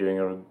studio, doing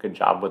a good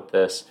job with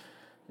this.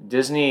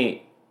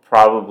 Disney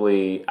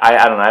probably,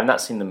 I don't know, I've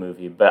not seen the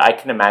movie, but I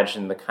can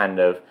imagine the kind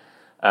of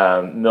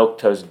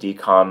milquetoast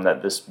decom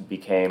that this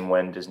became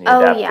when Disney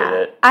adapted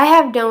it. I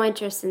have no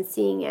interest in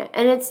seeing it,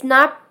 and it's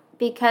not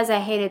because I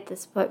hated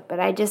this book, but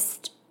I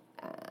just,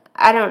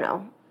 I don't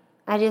know.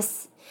 I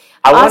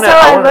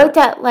looked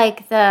at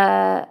like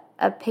a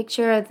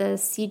picture of the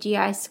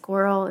CGI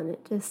squirrel, and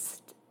it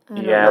just, I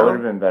don't know. It would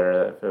have been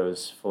better if it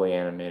was fully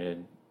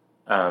animated.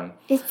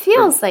 It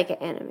feels like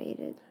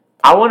animated.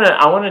 I want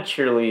to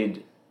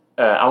cheerlead.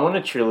 I want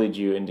to cheerlead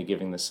you into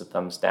giving this a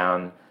thumbs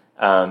down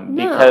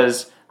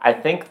because I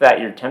think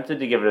that you're tempted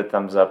to give it a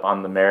thumbs up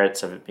on the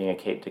merits of it being a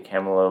Kate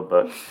DiCamillo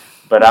book,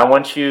 but I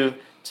want you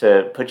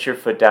to put your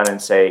foot down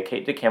and say,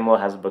 Kate DiCamillo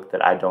has a book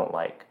that I don't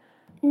like.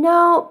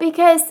 No,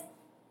 because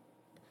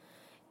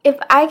if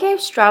I gave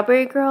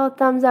Strawberry Girl a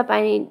thumbs up,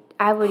 I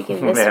would give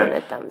this one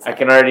a thumbs up. I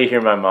can already hear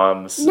my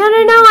mom's No,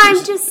 I'm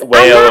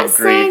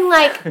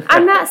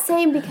not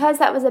saying because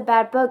that was a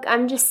bad book.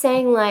 I'm just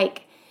saying,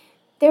 like,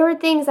 there were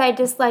things I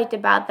disliked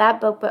about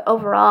that book, but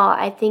overall,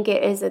 I think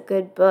it is a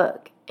good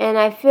book. And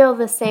I feel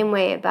the same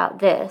way about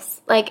this.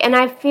 Like, and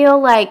I feel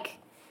like,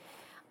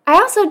 I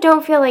also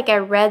don't feel like I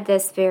read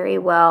this very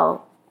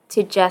well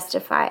to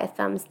justify a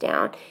thumbs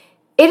down.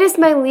 It is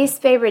my least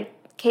favorite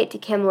Kate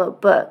DiCamillo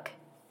book,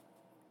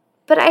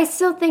 but I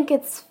still think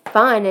it's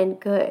fun and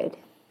good.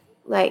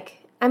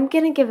 Like, I'm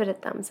going to give it a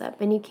thumbs up,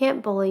 and you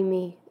can't bully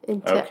me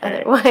into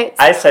otherwise.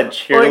 I said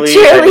cheerlead.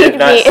 I did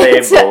not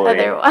say bully.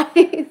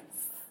 Otherwise.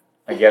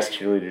 I guess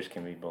cheerleaders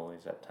can be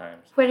bullies at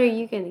times. What are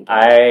you going to give?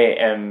 I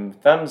am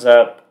thumbs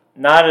up,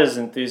 not as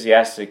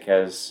enthusiastic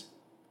as,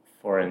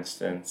 for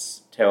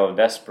instance, Tale of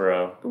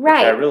Despero, which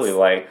I really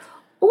liked.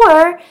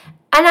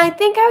 And I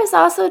think I was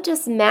also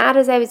just mad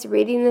as I was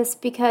reading this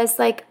because,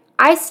 like,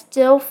 I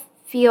still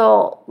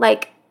feel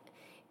like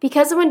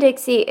Because of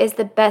Winn-Dixie is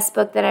the best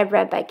book that I've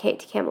read by Kate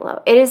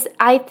DiCamillo.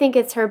 I think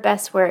it's her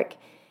best work.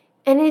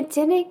 And it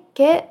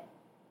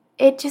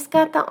just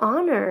got the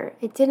honor.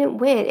 It didn't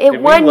win. It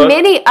won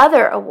many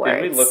other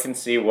awards. Did we look and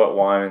see what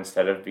won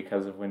instead of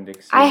Because of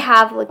Winn-Dixie? I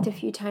have looked a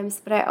few times,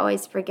 but I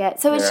always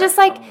forget. So it's just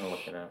like,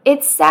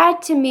 it's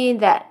sad to me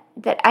that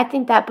I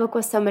think that book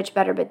was so much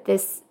better, but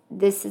this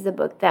is a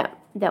book that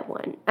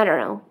won. I don't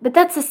know. But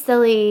that's a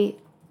silly,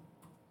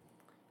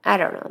 I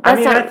don't know.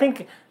 I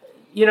think,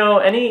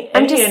 any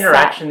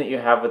interaction that you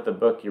have with the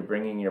book, you're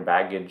bringing your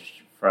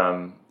baggage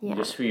from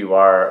just who you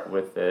are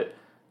with it.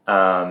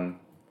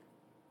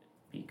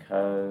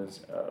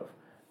 Because of...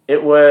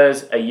 It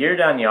was A Year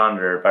Down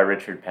Yonder by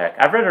Richard Peck.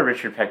 I've read a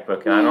Richard Peck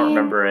book, and I don't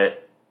remember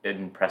it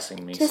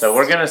impressing me. So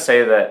we're going to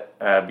say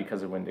that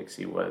Because of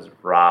Winn-Dixie was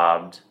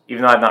robbed,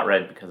 even though I've not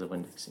read Because of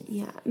Winn-Dixie.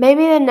 Yeah.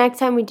 Maybe the next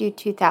time we do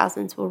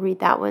 2000s, we'll read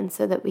that one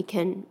so that we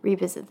can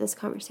revisit this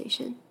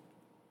conversation.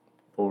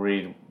 We'll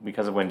read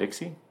Because of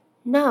Winn-Dixie?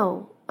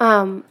 No.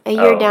 A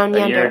Year Down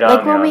Yonder.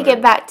 When we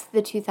get back to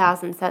the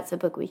 2000s, that's a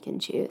book we can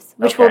choose,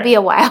 which will be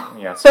a while.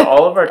 Yeah, so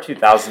all of our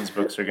 2000s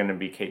books are going to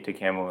be Kate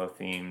DiCamillo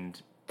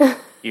themed,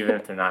 even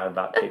if they're not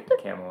about Kate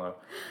DiCamillo.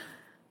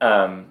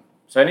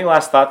 So any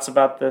last thoughts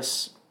about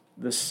this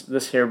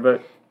here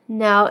book?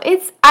 No,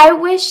 I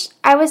was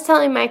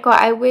telling Michael,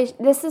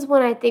 this is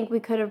one I think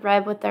we could have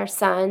read with our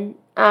son.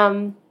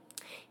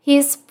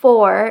 He's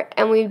 4,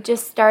 and we've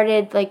just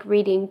started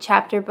reading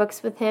chapter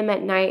books with him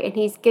at night, and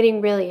he's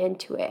getting really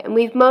into it. And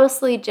we've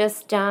mostly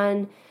just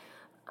done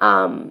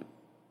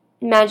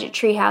Magic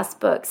Treehouse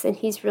books, and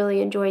he's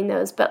really enjoying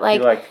those. But he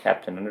liked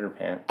Captain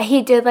Underpants.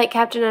 He did like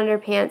Captain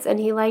Underpants, and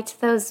he liked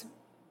those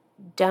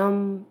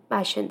dumb.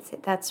 I shouldn't say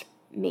that's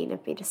mean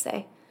of me to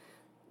say.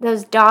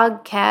 Those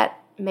dog, cat,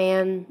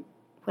 man,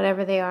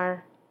 whatever they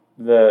are.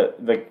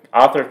 the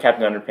author of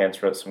Captain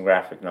Underpants wrote some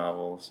graphic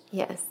novels.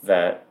 Yes.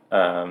 That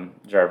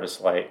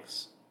Jarvis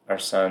likes, our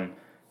son,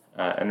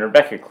 and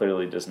Rebecca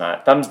clearly does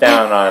not. Thumbs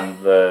down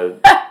on the.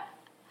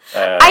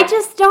 I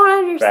just don't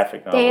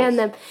understand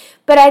them.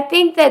 But I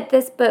think that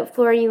this book,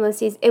 Flora and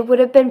Ulysses, it would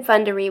have been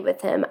fun to read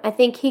with him. I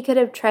think he could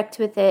have trekked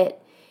with it,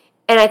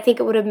 and I think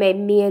it would have made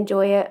me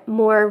enjoy it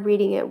more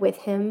reading it with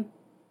him.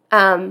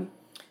 Do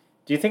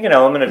you think an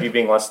element of you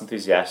being less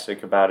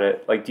enthusiastic about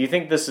it, like, do you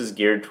think this is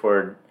geared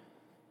toward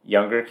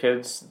younger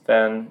kids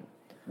than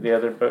the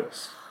other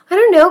books? I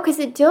don't know, because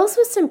it deals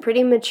with some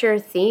pretty mature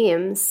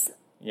themes.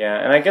 Yeah,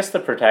 and I guess the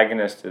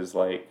protagonist is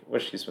like,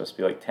 what's she supposed to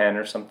be, like 10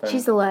 or something?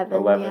 She's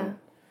 11.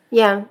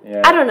 Yeah.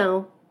 I don't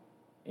know.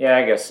 Yeah,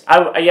 I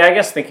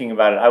guess thinking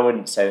about it, I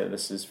wouldn't say that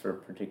this is for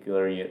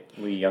particularly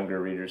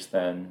younger readers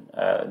than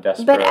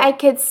Desperate. But I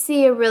could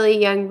see a really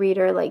young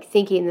reader like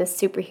thinking this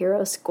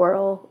superhero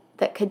squirrel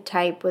that could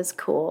type was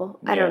cool.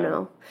 I don't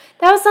know.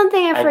 That was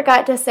something I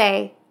forgot to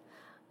say.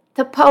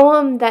 The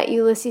poem that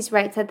Ulysses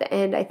writes at the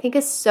end, I think,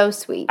 is so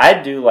sweet.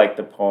 I do like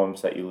the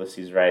poems that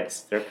Ulysses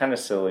writes. They're kind of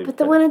silly. But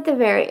the one at the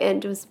very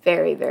end was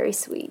very, very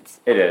sweet.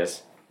 It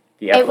is.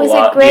 It was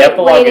a great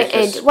way to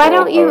end. Why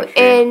don't you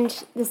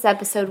end this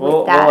episode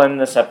with that? We'll end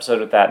this episode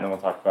with that, and then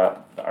we'll talk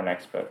about our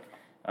next book.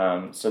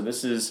 So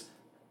this is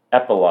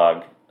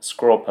Epilogue,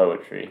 Squirrel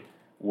Poetry.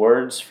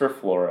 Words for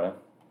Flora.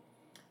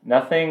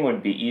 Nothing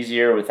would be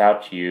easier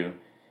without you,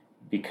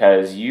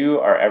 because you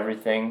are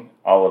everything,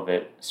 all of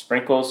it.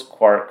 Sprinkles,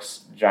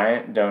 quarks,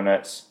 giant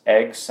donuts,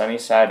 eggs sunny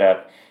side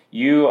up.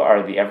 You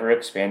are the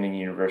ever-expanding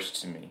universe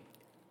to me.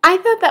 I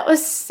thought that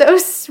was so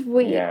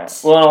sweet. Yeah.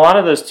 Well, and a lot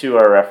of those, too,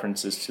 are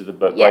references to the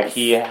book. Yes. Like,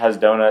 he has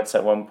donuts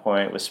at one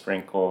point with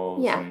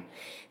sprinkles. Yeah.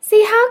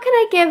 See, how can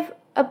I give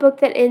a book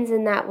that ends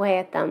in that way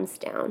a thumbs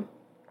down?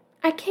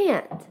 I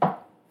can't. And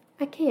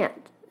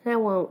I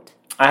won't.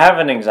 I have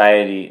an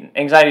anxiety.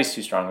 Anxiety is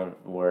too strong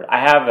a word. I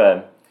have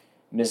a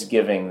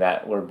misgiving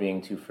that we're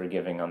being too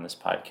forgiving on this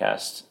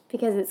podcast.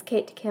 Because it's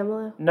Kate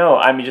DeCamillo? No,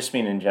 I just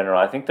mean in general.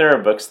 I think there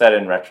are books that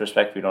in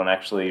retrospect we don't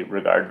actually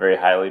regard very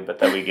highly, but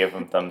that we give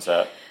them thumbs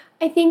up.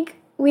 I think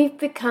we've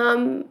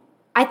become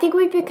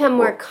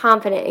more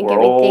confident in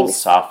giving things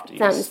softies.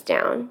 Thumbs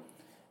down.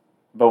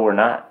 But we're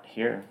not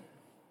here.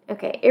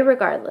 Okay,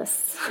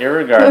 irregardless.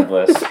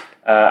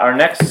 Our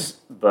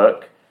next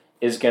book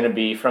is going to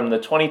be from the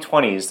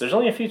 2020s. There's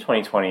only a few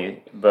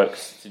 2020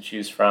 books to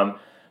choose from,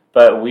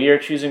 but we are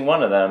choosing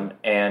one of them,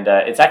 and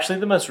it's actually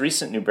the most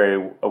recent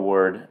Newbery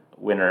Award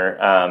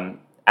winner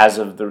as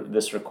of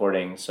this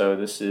recording. So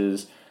this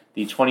is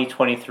the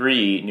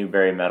 2023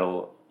 Newbery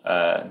Medal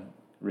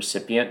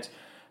recipient,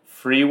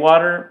 Free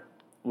Water,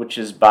 which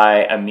is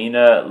by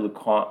Amina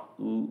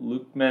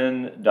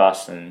Lukman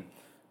Dawson.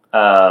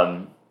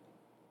 I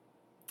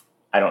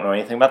don't know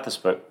anything about this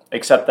book,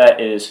 except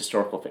that it is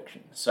historical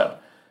fiction. So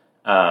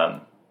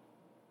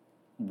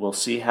we'll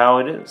see how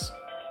it is.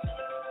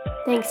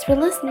 Thanks for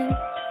listening.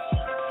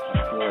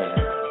 Talk to you later.